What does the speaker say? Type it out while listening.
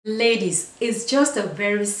Ladies, it's just a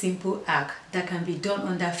very simple hack that can be done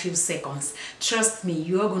under a few seconds. Trust me,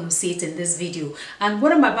 you are going to see it in this video. And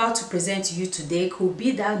what I'm about to present to you today could be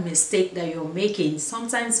that mistake that you're making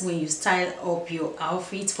sometimes when you style up your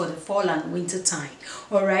outfit for the fall and winter time.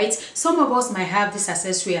 Alright, some of us might have this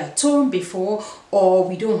accessory at home before, or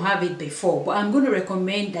we don't have it before, but I'm going to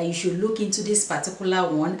recommend that you should look into this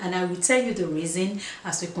particular one, and I will tell you the reason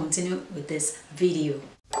as we continue with this video.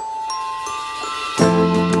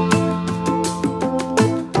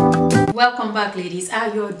 Welcome back, ladies.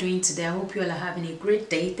 How you all doing today? I hope you all are having a great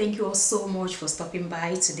day. Thank you all so much for stopping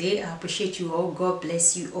by today. I appreciate you all. God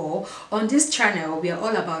bless you all. On this channel, we are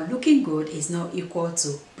all about looking good is not equal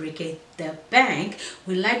to breaking the bank.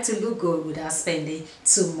 We like to look good without spending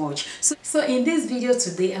too much. So in this video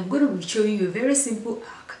today, I'm going to be showing you a very simple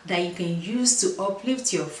hack that you can use to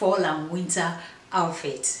uplift your fall and winter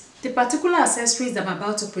outfit. The particular accessories that I'm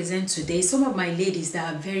about to present today, some of my ladies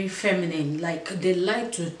that are very feminine, like they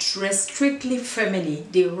like to dress strictly feminine,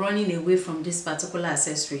 they're running away from this particular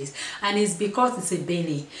accessories, and it's because it's a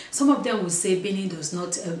beanie. Some of them will say beanie does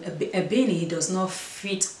not, a beanie does not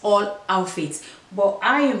fit all outfits. But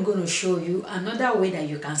I am going to show you another way that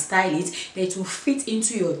you can style it that will fit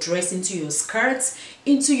into your dress, into your skirts,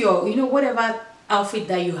 into your, whatever outfit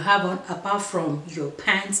that you have on apart from your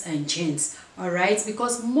pants and jeans. All right,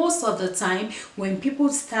 because most of the time when people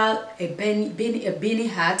style a beanie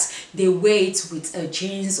hat, they wear it with a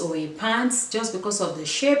jeans or a pants just because of the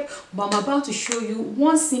shape. But I'm about to show you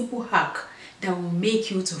one simple hack that will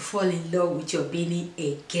make you to fall in love with your beanie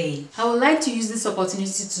again. I would like to use this opportunity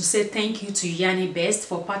to say thank you to Yanni Best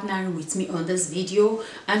for partnering with me on this video.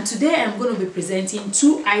 And today I'm going to be presenting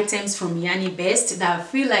two items from Yanni Best that I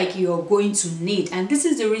feel like you're going to need. And this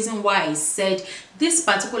is the reason why I said this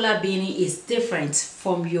particular beanie is different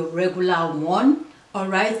from your regular one.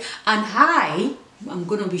 Alright, and I'm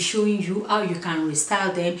going to be showing you how you can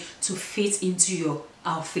restyle them to fit into your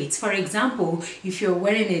outfit. For example, if you're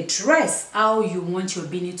wearing a dress, how you want your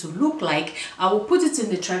beanie to look like, I will put it in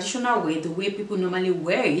the traditional way, the way people normally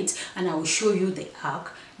wear it, and I will show you the hack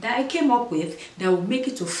that I came up with that will make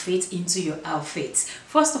it to fit into your outfit.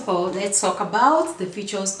 First of all, let's talk about the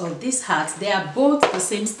features of this hat. They are both the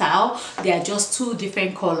same style, they are just two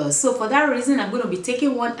different colors. So for that reason, I'm going to be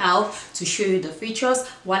taking one out to show you the features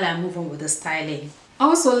while I move on with the styling.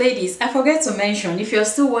 Also, ladies, I forget to mention, if you're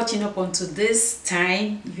still watching up until this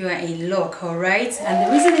time, you are in luck, all right? And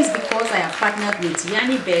the reason is because I have partnered with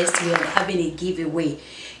Yanni Best. We are having a giveaway.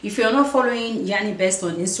 If you're not following Yanni Best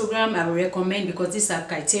on Instagram, I would recommend, because these are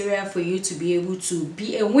criteria for you to be able to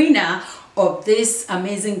be a winner of this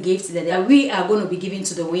amazing gift that we are going to be giving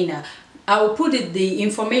to the winner. I will put the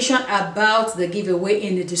information about the giveaway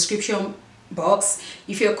in the description box.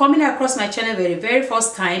 If you're coming across my channel very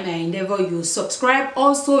first time, I endeavor you subscribe.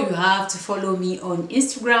 Also, you have to follow me on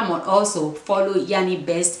Instagram, and also follow Yanni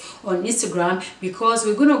Best on Instagram, because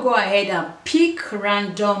we're going to go ahead and pick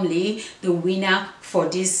randomly the winner for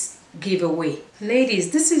this giveaway.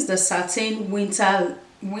 Ladies, this is the satin winter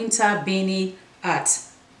beanie hat.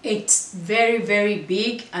 It's very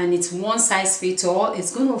big, and it's one size fits all.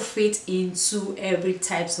 It's going to fit into every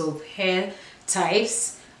types of hair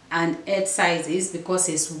types and head sizes, because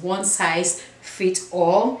it's one size fits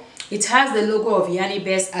all. It has the logo of Yanni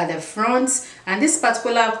Best at the front, and this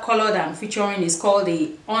particular color that I'm featuring is called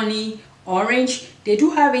the honey orange. They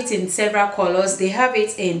do have it in several colors. They have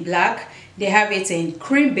it in black, they have it in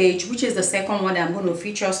cream beige, which is the second one that I'm going to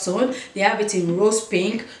feature soon. They have it in rose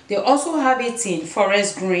pink. They also have it in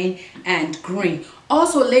forest green and green.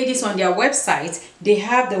 Also, ladies, on their website, they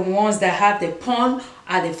have the ones that have the pom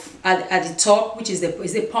at the top, which is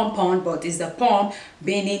the pom, but it's the pom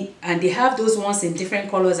beanie, and they have those ones in different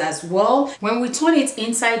colors as well. When we turn it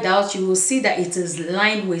inside out, you will see that it is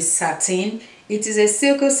lined with satin. It is a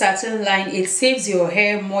silky satin line. It saves your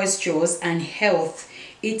hair moistures and health.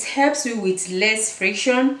 It helps you with less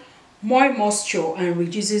friction, more moisture, and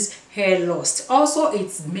reduces hair loss. Also,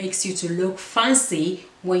 it makes you to look fancy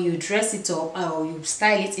when you dress it up, or you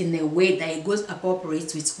style it in a way that it goes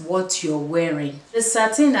appropriate with what you're wearing. The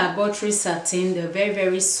satin are buttery satin. They're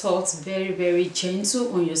very soft, very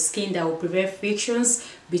gentle on your skin, that will prevent frictions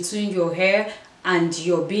between your hair and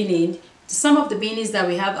your beanie. Some of the beanies that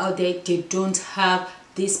we have out there, they don't have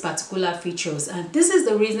these particular features, and this is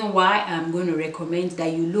the reason why I'm going to recommend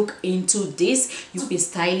that you look into this. You be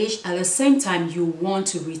stylish, at the same time you want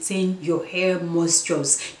to retain your hair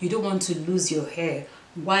moistures. You don't want to lose your hair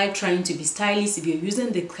while trying to be stylish. If you're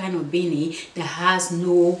using the kind of beanie that has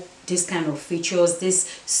no this kind of features, this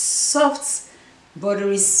soft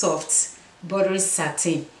buttery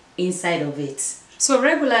satin inside of it, So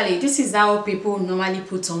regularly, this is how people normally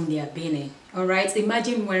put on their beanie. All right,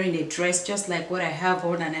 imagine wearing a dress just like what I have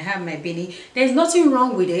on, and I have my beanie. There's nothing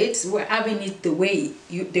wrong with it. We're having it the way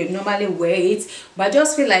they normally wear it, but I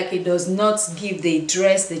just feel like it does not give the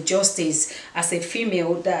dress the justice as a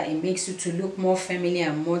female, that it makes you to look more feminine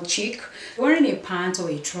and more chic. Wearing a pant or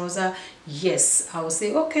a trouser, yes, I would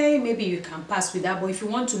say okay, maybe you can pass with that. But if you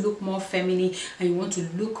want to look more feminine and you want to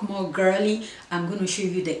look more girly, I'm going to show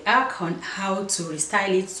you the hack on how to restyle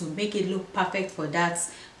it to make it look perfect for that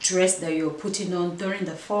dress that you're putting on during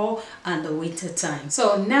the fall and the winter time.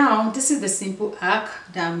 So now this is the simple hack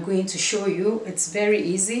that I'm going to show you. It's very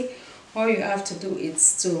easy. All you have to do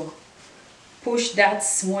is to push that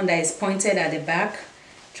one that is pointed at the back,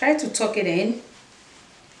 try to tuck it in,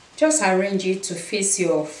 just arrange it to fit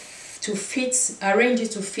your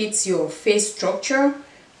face structure,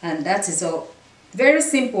 and that is all. Very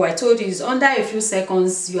simple. I told you, it's under a few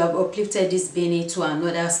seconds you have uplifted this beanie to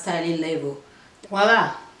another styling level.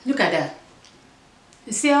 Voila, look at that.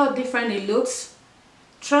 You see how different it looks?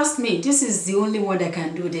 Trust me, this is the only one that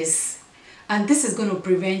can do this, and this is going to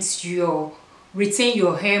prevent your retain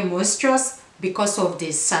your hair moisture because of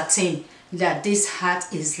the satin that this hat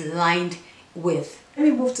is lined with. Let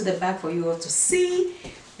me move to the back for you all to see.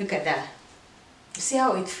 Look at that. You see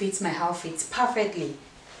how it fits my outfit perfectly.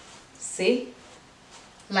 See,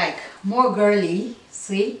 like more girly.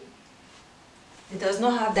 See, it does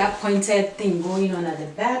not have that pointed thing going on at the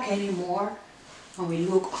back anymore, and we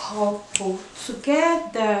look all put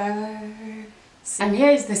together. And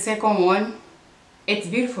here is the second one. It's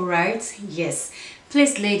beautiful, right? Yes.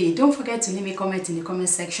 Please, lady, don't forget to leave me a comment in the comment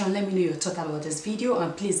section. Let me know your thought about this video,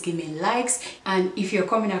 and please give me likes. And if you're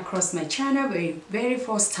coming across my channel for the very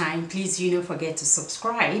first time, please don't forget to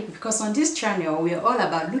subscribe, because on this channel we're all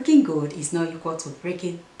about looking good is not equal to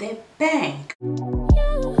breaking the bank.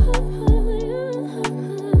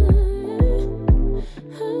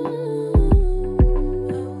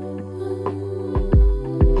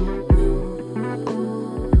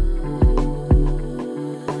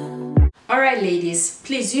 Alright ladies,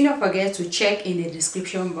 please do not forget to check in the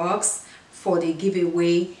description box for the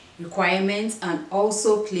giveaway requirements, and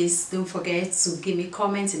also please don't forget to give me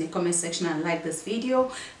comments in the comment section and like this video.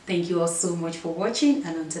 Thank you all so much for watching,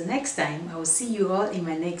 and until next time, I will see you all in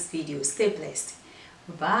my next video. Stay blessed.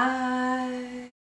 Bye.